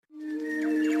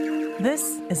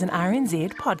This is an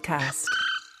RNZ podcast.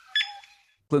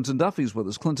 Clinton Duffy's with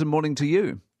us. Clinton, morning to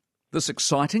you. This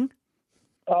exciting?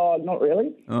 Not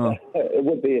really. It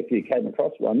would be if you came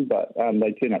across one, but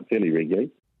they turn up fairly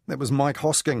regularly. That was Mike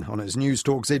Hosking on his News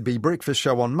Talk ZB breakfast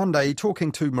show on Monday,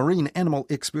 talking to marine animal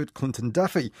expert Clinton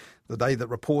Duffy, the day that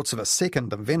reports of a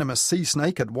second venomous sea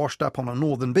snake had washed up on a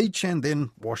northern beach and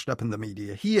then washed up in the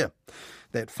media here.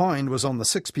 That find was on the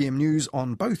 6pm news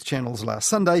on both channels last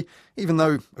Sunday, even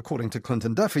though, according to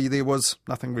Clinton Duffy, there was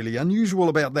nothing really unusual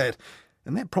about that.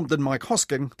 And that prompted Mike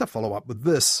Hosking to follow up with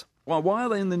this. Well, why are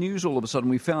they in the news all of a sudden?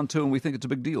 We found two and we think it's a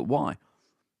big deal. Why?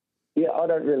 Yeah, I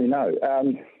don't really know.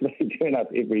 They turn up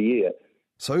every year.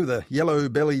 So the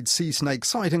yellow-bellied sea snake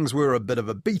sightings were a bit of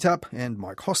a beat-up, and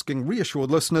Mike Hosking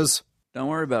reassured listeners, don't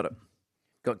worry about it.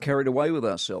 Got carried away with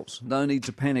ourselves. No need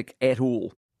to panic at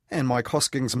all. And Mike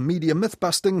Hosking's media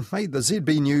myth-busting made the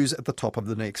ZB news at the top of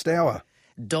the next hour.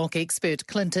 Doc expert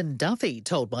Clinton Duffy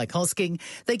told Mike Hosking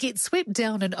they get swept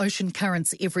down in ocean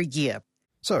currents every year.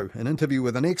 So, an interview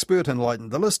with an expert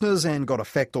enlightened the listeners and got a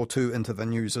fact or two into the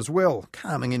news as well,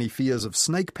 calming any fears of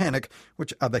snake panic,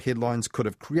 which other headlines could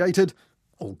have created.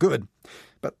 All good.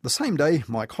 But the same day,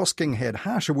 Mike Hosking had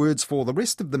harsher words for the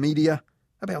rest of the media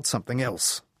about something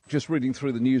else. Just reading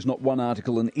through the news, not one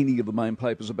article in any of the main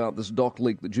papers about this doc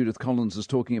leak that Judith Collins is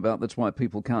talking about. That's why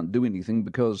people can't do anything,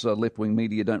 because left-wing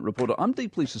media don't report it. I'm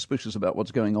deeply suspicious about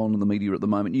what's going on in the media at the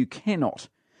moment. You cannot.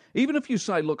 Even if you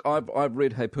say, look, I've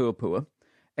read He Puapua,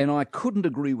 and I couldn't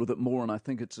agree with it more, and I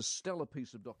think it's a stellar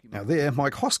piece of documentary. Now there,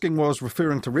 Mike Hosking was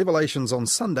referring to revelations on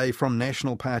Sunday from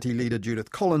National Party leader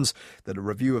Judith Collins that a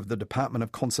review of the Department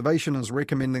of Conservation is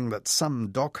recommending that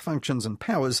some DOC functions and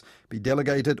powers be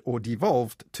delegated or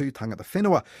devolved to tangata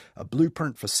whenua, a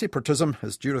blueprint for separatism,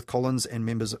 as Judith Collins and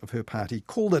members of her party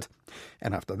called it.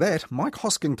 And after that, Mike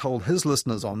Hosking told his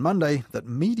listeners on Monday that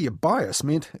media bias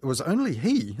meant it was only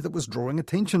he that was drawing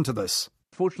attention to this.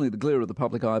 Fortunately, the glare of the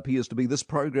public eye appears to be this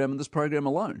program and this program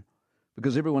alone,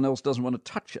 because everyone else doesn't want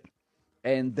to touch it.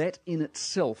 And that in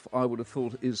itself, I would have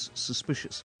thought, is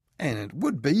suspicious. And it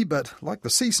would be, but like the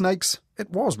sea snakes, it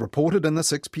was reported in the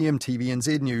 6pm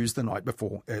TVNZ news the night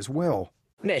before as well.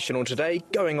 National Today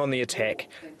going on the attack,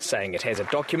 saying it has a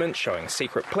document showing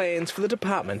secret plans for the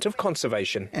Department of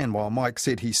Conservation. And while Mike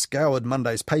said he scoured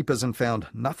Monday's papers and found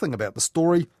nothing about the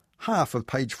story, half of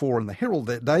page 4 in the Herald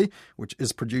that day, which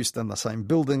is produced in the same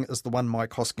building as the one Mike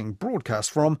Hosking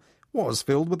broadcast from, was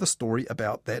filled with a story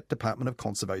about that Department of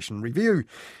Conservation review.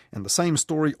 And the same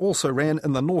story also ran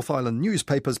in the North Island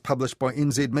newspapers published by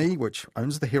NZME, which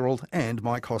owns the Herald, and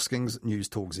Mike Hosking's News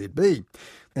Talk ZB.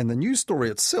 And the news story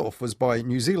itself was by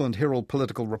New Zealand Herald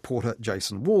political reporter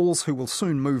Jason Walls, who will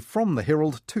soon move from the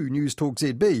Herald to News Talk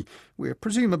ZB, where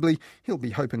presumably he'll be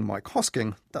hoping Mike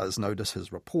Hosking does notice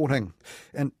his reporting.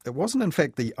 And it wasn't in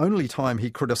fact the only time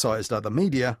he criticised other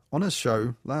media on his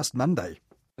show last Monday.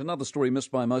 Another story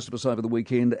missed by most of us over the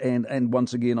weekend, and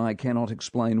once again I cannot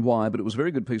explain why, but it was a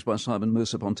very good piece by Simon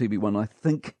Mersip on TV1, I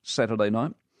think, Saturday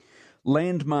night.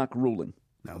 Landmark ruling.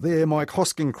 Now there, Mike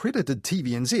Hosking credited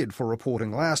TVNZ for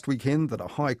reporting last weekend that a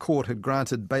High Court had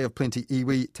granted Bay of Plenty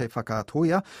iwi Te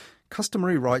Whakatoia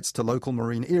customary rights to local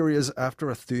marine areas after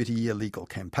a 30-year legal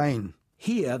campaign.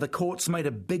 Here, the court's made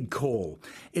a big call.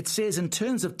 It says in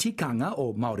terms of tikanga,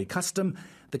 or Māori custom,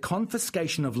 the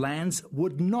confiscation of lands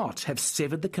would not have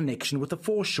severed the connection with the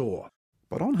foreshore.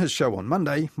 But on his show on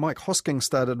Monday, Mike Hosking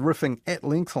started riffing at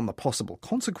length on the possible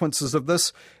consequences of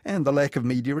this and the lack of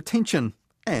media attention,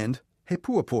 and He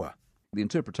Puapua. The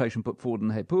interpretation put forward in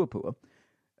He Puapua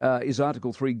is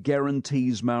Article 3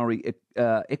 guarantees Maori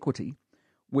equity,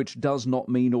 which does not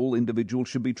mean all individuals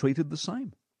should be treated the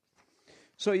same.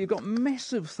 So you've got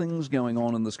massive things going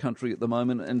on in this country at the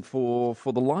moment, and for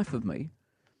the life of me,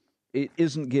 it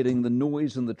isn't getting the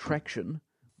noise and the traction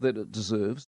that it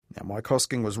deserves. Now, Mike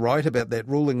Hosking was right about that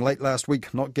ruling late last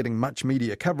week not getting much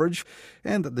media coverage,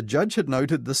 and that the judge had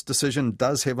noted this decision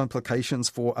does have implications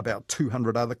for about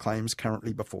 200 other claims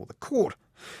currently before the court.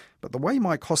 But the way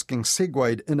Mike Hosking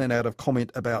segued in and out of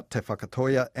comment about Te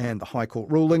Whakatoia and the High Court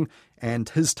ruling and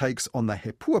his takes on the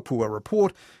He Puapua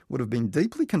report would have been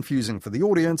deeply confusing for the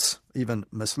audience, even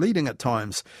misleading at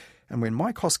times. And when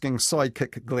Mike Hosking's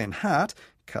sidekick Glenn Hart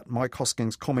cut Mike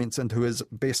Hosking's comments into his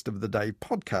Best of the Day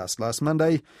podcast last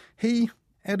Monday, he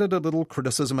added a little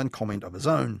criticism and comment of his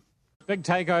own. Big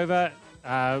takeover.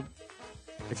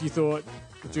 If you thought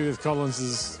Judith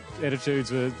Collins'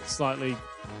 attitudes were slightly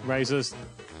racist,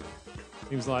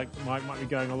 seems like Mike might be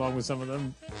going along with some of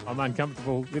them. I'm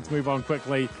uncomfortable. Let's move on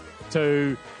quickly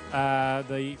to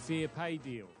the fair pay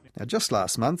deal. Now, just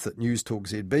last month at News Talk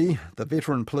ZB, the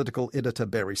veteran political editor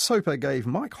Barry Soper gave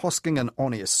Mike Hosking an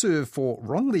on-air serve for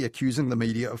wrongly accusing the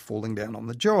media of falling down on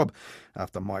the job,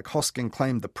 after Mike Hosking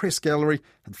claimed the press gallery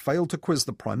had failed to quiz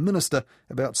the Prime Minister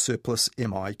about surplus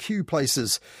MIQ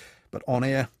places. But on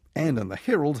air and in the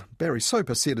Herald, Barry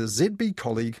Soper said his ZB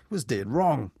colleague was dead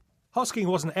wrong. Hosking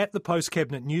wasn't at the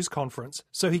post-cabinet news conference,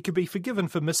 so he could be forgiven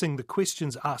for missing the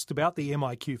questions asked about the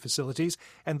MIQ facilities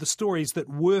and the stories that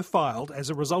were filed as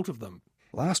a result of them.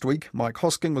 Last week, Mike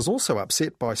Hosking was also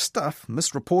upset by Stuff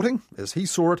misreporting, as he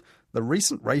saw it, the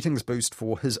recent ratings boost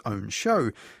for his own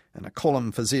show. In a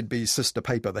column for ZB's sister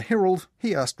paper, The Herald,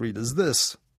 he asked readers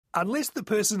this: Unless the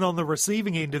person on the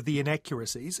receiving end of the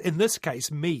inaccuracies, in this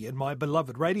case me and my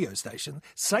beloved radio station,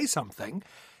 say something,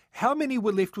 how many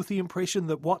were left with the impression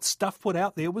that what Stuff put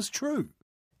out there was true?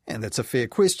 And that's a fair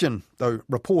question, though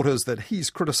reporters that he's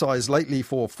criticised lately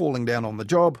for falling down on the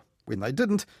job, when they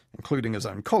didn't, including his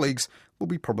own colleagues, will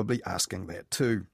be probably asking that too.